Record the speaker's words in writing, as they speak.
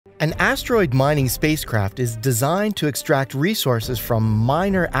An asteroid mining spacecraft is designed to extract resources from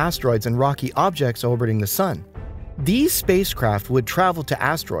minor asteroids and rocky objects orbiting the Sun. These spacecraft would travel to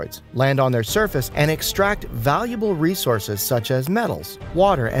asteroids, land on their surface, and extract valuable resources such as metals,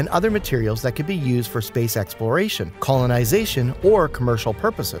 water, and other materials that could be used for space exploration, colonization, or commercial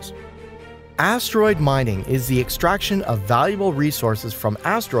purposes. Asteroid mining is the extraction of valuable resources from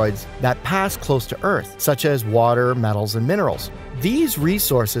asteroids that pass close to Earth, such as water, metals, and minerals. These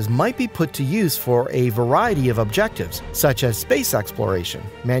resources might be put to use for a variety of objectives, such as space exploration,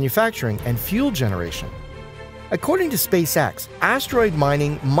 manufacturing, and fuel generation. According to SpaceX, asteroid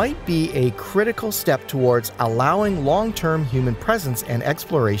mining might be a critical step towards allowing long-term human presence and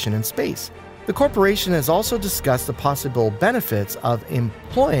exploration in space. The corporation has also discussed the possible benefits of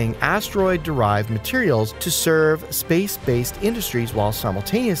employing asteroid-derived materials to serve space-based industries while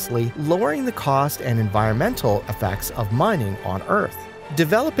simultaneously lowering the cost and environmental effects of mining on Earth.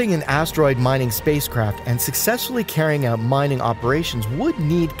 Developing an asteroid mining spacecraft and successfully carrying out mining operations would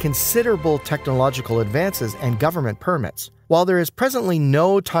need considerable technological advances and government permits. While there is presently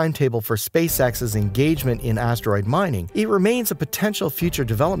no timetable for SpaceX's engagement in asteroid mining, it remains a potential future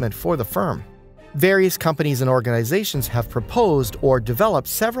development for the firm. Various companies and organizations have proposed or developed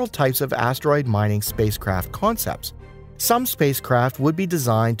several types of asteroid mining spacecraft concepts. Some spacecraft would be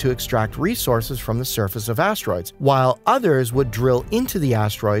designed to extract resources from the surface of asteroids, while others would drill into the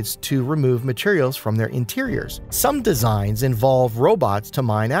asteroids to remove materials from their interiors. Some designs involve robots to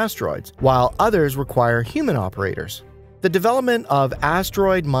mine asteroids, while others require human operators. The development of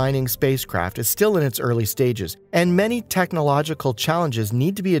asteroid mining spacecraft is still in its early stages, and many technological challenges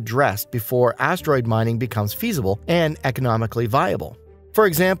need to be addressed before asteroid mining becomes feasible and economically viable. For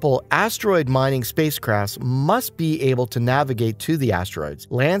example, asteroid mining spacecrafts must be able to navigate to the asteroids,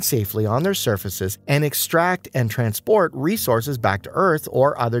 land safely on their surfaces, and extract and transport resources back to Earth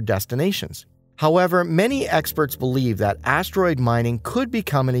or other destinations. However, many experts believe that asteroid mining could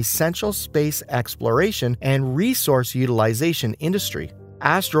become an essential space exploration and resource utilization industry.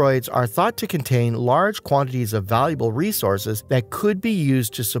 Asteroids are thought to contain large quantities of valuable resources that could be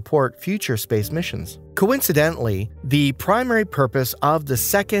used to support future space missions. Coincidentally, the primary purpose of the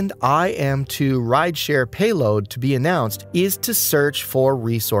second IM-2 rideshare payload to be announced is to search for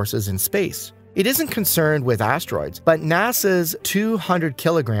resources in space. It isn't concerned with asteroids, but NASA's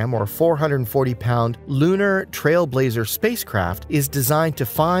 200-kilogram or 440-pound Lunar Trailblazer spacecraft is designed to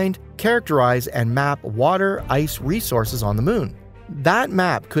find, characterize, and map water, ice resources on the Moon. That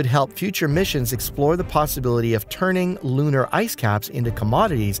map could help future missions explore the possibility of turning lunar ice caps into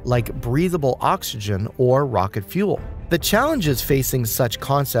commodities like breathable oxygen or rocket fuel. The challenges facing such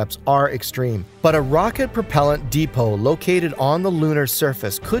concepts are extreme, but a rocket propellant depot located on the lunar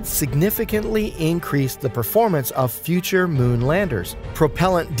surface could significantly increase the performance of future moon landers.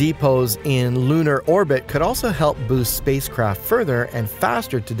 Propellant depots in lunar orbit could also help boost spacecraft further and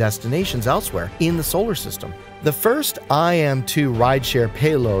faster to destinations elsewhere in the solar system. The first IM-2 rideshare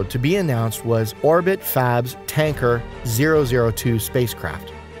payload to be announced was Orbit Fab's Tanker 002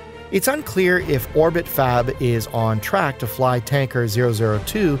 spacecraft. It's unclear if Orbit Fab is on track to fly Tanker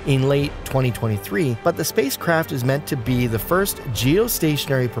 002 in late 2023, but the spacecraft is meant to be the first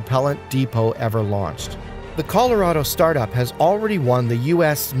geostationary propellant depot ever launched. The Colorado startup has already won the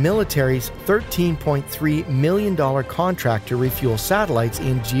U.S. military's $13.3 million contract to refuel satellites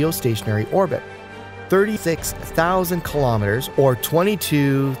in geostationary orbit. 36,000 kilometers or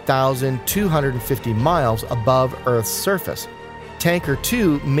 22,250 miles above Earth's surface. Tanker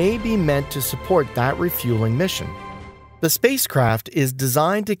 2 may be meant to support that refueling mission. The spacecraft is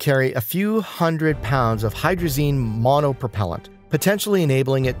designed to carry a few hundred pounds of hydrazine monopropellant, potentially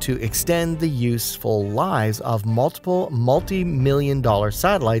enabling it to extend the useful lives of multiple multi-million-dollar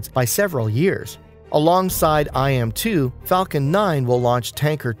satellites by several years. Alongside IM-2, Falcon 9 will launch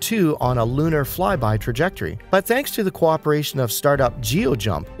Tanker 2 on a lunar flyby trajectory. But thanks to the cooperation of startup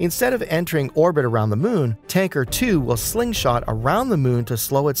GeoJump, instead of entering orbit around the Moon, Tanker 2 will slingshot around the Moon to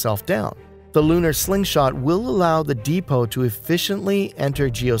slow itself down. The lunar slingshot will allow the depot to efficiently enter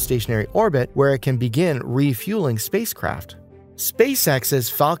geostationary orbit, where it can begin refueling spacecraft. SpaceX's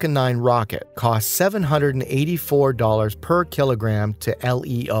Falcon 9 rocket costs $784 per kilogram to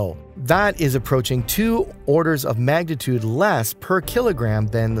LEO. That is approaching 2 orders of magnitude less per kilogram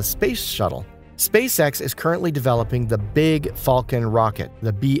than the Space Shuttle. SpaceX is currently developing the Big Falcon rocket,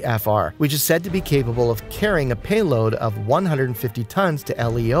 the BFR, which is said to be capable of carrying a payload of 150 tons to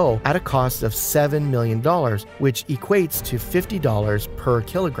LEO at a cost of $7 million, which equates to $50 per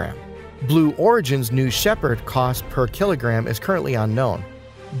kilogram. Blue Origin's New Shepard cost per kilogram is currently unknown.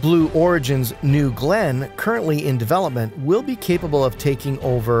 Blue Origin's New Glenn, currently in development, will be capable of taking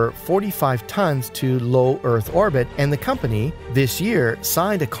over 45 tons to low Earth orbit, and the company, this year,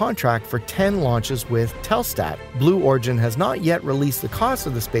 signed a contract for 10 launches with Telstat. Blue Origin has not yet released the cost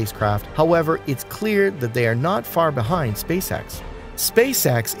of the spacecraft, however, it's clear that they are not far behind SpaceX.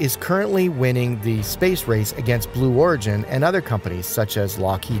 SpaceX is currently winning the space race against Blue Origin and other companies such as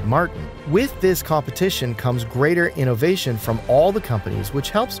Lockheed Martin. With this competition comes greater innovation from all the companies, which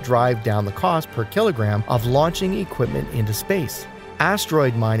helps drive down the cost per kilogram of launching equipment into space.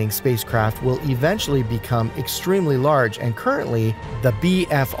 Asteroid mining spacecraft will eventually become extremely large, and currently the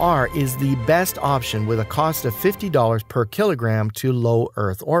BFR is the best option with a cost of $50 per kilogram to low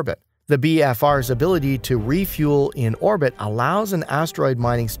Earth orbit. The BFR's ability to refuel in orbit allows an asteroid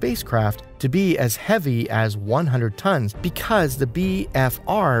mining spacecraft to be as heavy as 100 tons because the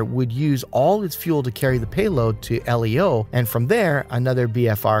BFR would use all its fuel to carry the payload to LEO, and from there, another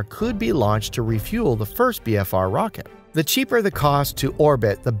BFR could be launched to refuel the first BFR rocket. The cheaper the cost to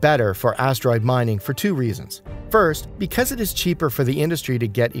orbit, the better for asteroid mining for two reasons. First, because it is cheaper for the industry to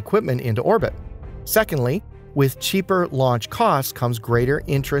get equipment into orbit. Secondly, with cheaper launch costs comes greater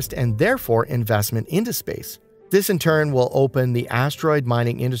interest and therefore investment into space. This in turn will open the asteroid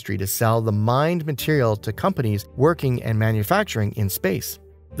mining industry to sell the mined material to companies working and manufacturing in space.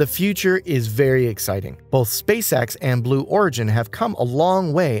 The future is very exciting. Both SpaceX and Blue Origin have come a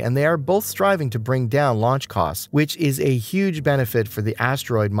long way, and they are both striving to bring down launch costs, which is a huge benefit for the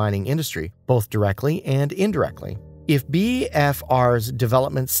asteroid mining industry, both directly and indirectly. If BFR's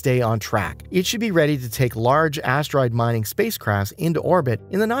developments stay on track, it should be ready to take large asteroid mining spacecrafts into orbit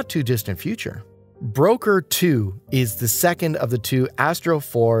in the not-too-distant future. Broker 2 is the second of the two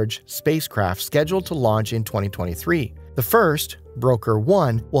Astroforge spacecraft scheduled to launch in 2023. The first, Broker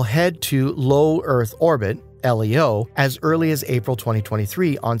 1, will head to low Earth orbit, LEO, as early as April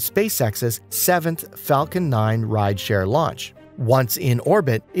 2023 on SpaceX's 7th Falcon 9 rideshare launch. Once in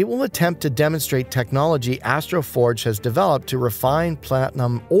orbit, it will attempt to demonstrate technology Astroforge has developed to refine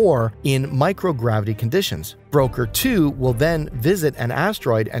platinum ore in microgravity conditions. Broker 2 will then visit an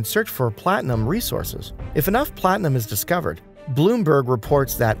asteroid and search for platinum resources. If enough platinum is discovered, Bloomberg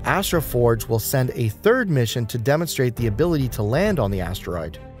reports that Astroforge will send a third mission to demonstrate the ability to land on the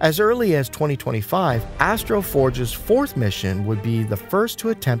asteroid. As early as 2025, Astroforge's fourth mission would be the first to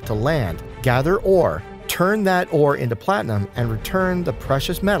attempt to land, gather ore, turn that ore into platinum, and return the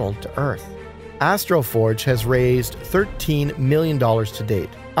precious metal to Earth. Astroforge has raised $13 million to date.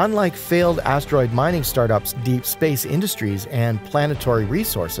 Unlike failed asteroid mining startups Deep Space Industries and Planetary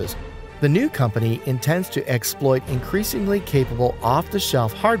Resources, the new company intends to exploit increasingly capable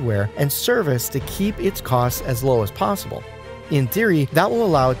off-the-shelf hardware and service to keep its costs as low as possible. In theory, that will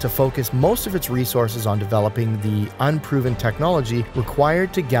allow it to focus most of its resources on developing the unproven technology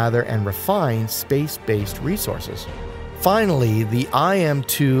required to gather and refine space-based resources. Finally, the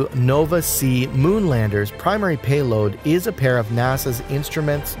IM-2 Nova-C moonlander's primary payload is a pair of NASA's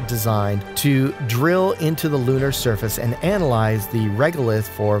instruments designed to drill into the lunar surface and analyze the regolith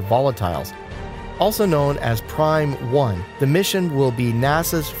for volatiles. Also known as Prime 1, the mission will be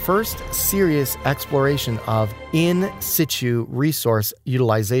NASA's first serious exploration of in situ resource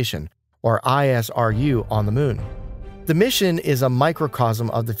utilization, or ISRU, on the Moon. The mission is a microcosm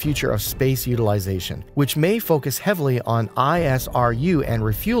of the future of space utilization, which may focus heavily on ISRU and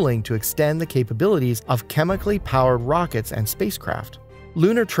refueling to extend the capabilities of chemically powered rockets and spacecraft.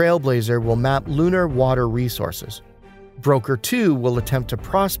 Lunar Trailblazer will map lunar water resources. Broker 2 will attempt to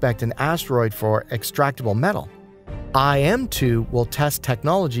prospect an asteroid for extractable metal. IM-2 will test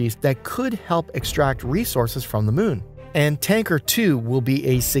technologies that could help extract resources from the Moon. And Tanker 2 will be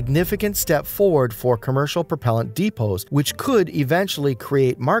a significant step forward for commercial propellant depots, which could eventually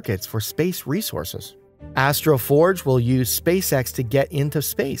create markets for space resources. Astroforge will use SpaceX to get into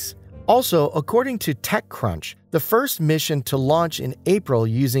space. Also, according to TechCrunch, the first mission to launch in April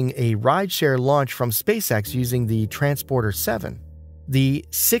using a rideshare launch from SpaceX using the Transporter 7. The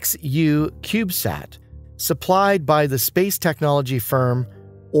 6U CubeSat, supplied by the space technology firm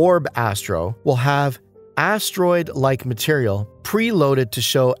Orb Astro, will have asteroid-like material preloaded to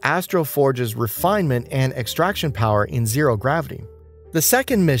show Astroforge's refinement and extraction power in zero gravity. The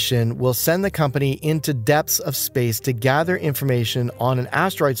second mission will send the company into depths of space to gather information on an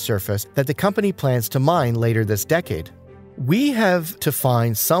asteroid surface that the company plans to mine later this decade. We have to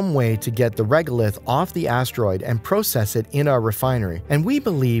find some way to get the regolith off the asteroid and process it in our refinery, and we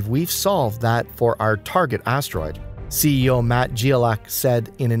believe we've solved that for our target asteroid. CEO Matt Gielak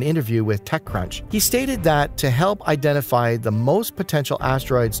said in an interview with TechCrunch. He stated that to help identify the most potential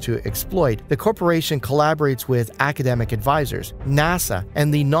asteroids to exploit, the corporation collaborates with academic advisors, NASA,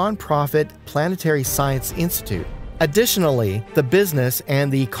 and the nonprofit Planetary Science Institute. Additionally, the business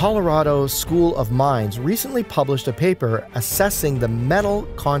and the Colorado School of Mines recently published a paper assessing the metal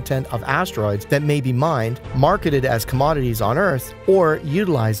content of asteroids that may be mined, marketed as commodities on Earth, or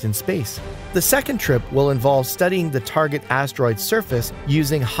utilized in space. The second trip will involve studying the target asteroid's surface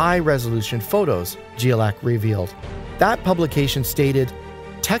using high-resolution photos, Gielak revealed. That publication stated,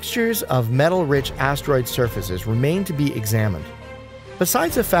 "Textures of metal-rich asteroid surfaces remain to be examined."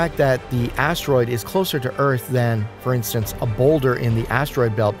 Besides the fact that the asteroid is closer to Earth than, for instance, a boulder in the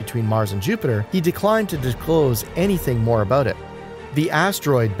asteroid belt between Mars and Jupiter, he declined to disclose anything more about it. The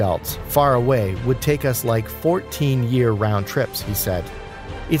asteroid belts, far away, would take us like 14-year round trips, he said.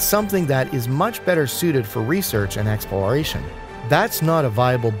 It's something that is much better suited for research and exploration. That's not a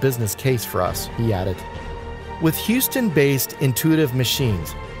viable business case for us, he added. With Houston-based Intuitive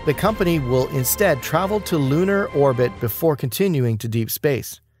Machines, the company will instead travel to lunar orbit before continuing to deep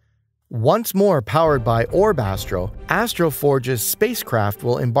space. Once more powered by Orbastro, Astroforge's spacecraft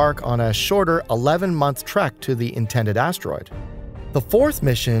will embark on a shorter 11-month trek to the intended asteroid. The fourth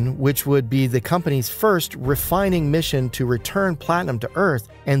mission, which would be the company's first refining mission to return platinum to Earth,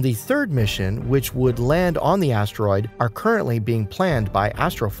 and the third mission, which would land on the asteroid, are currently being planned by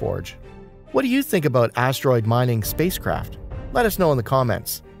Astroforge. What do you think about asteroid mining spacecraft? Let us know in the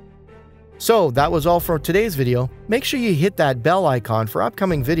comments. So that was all for today's video. Make sure you hit that bell icon for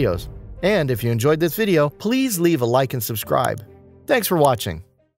upcoming videos. And if you enjoyed this video, please leave a like and subscribe. Thanks for watching.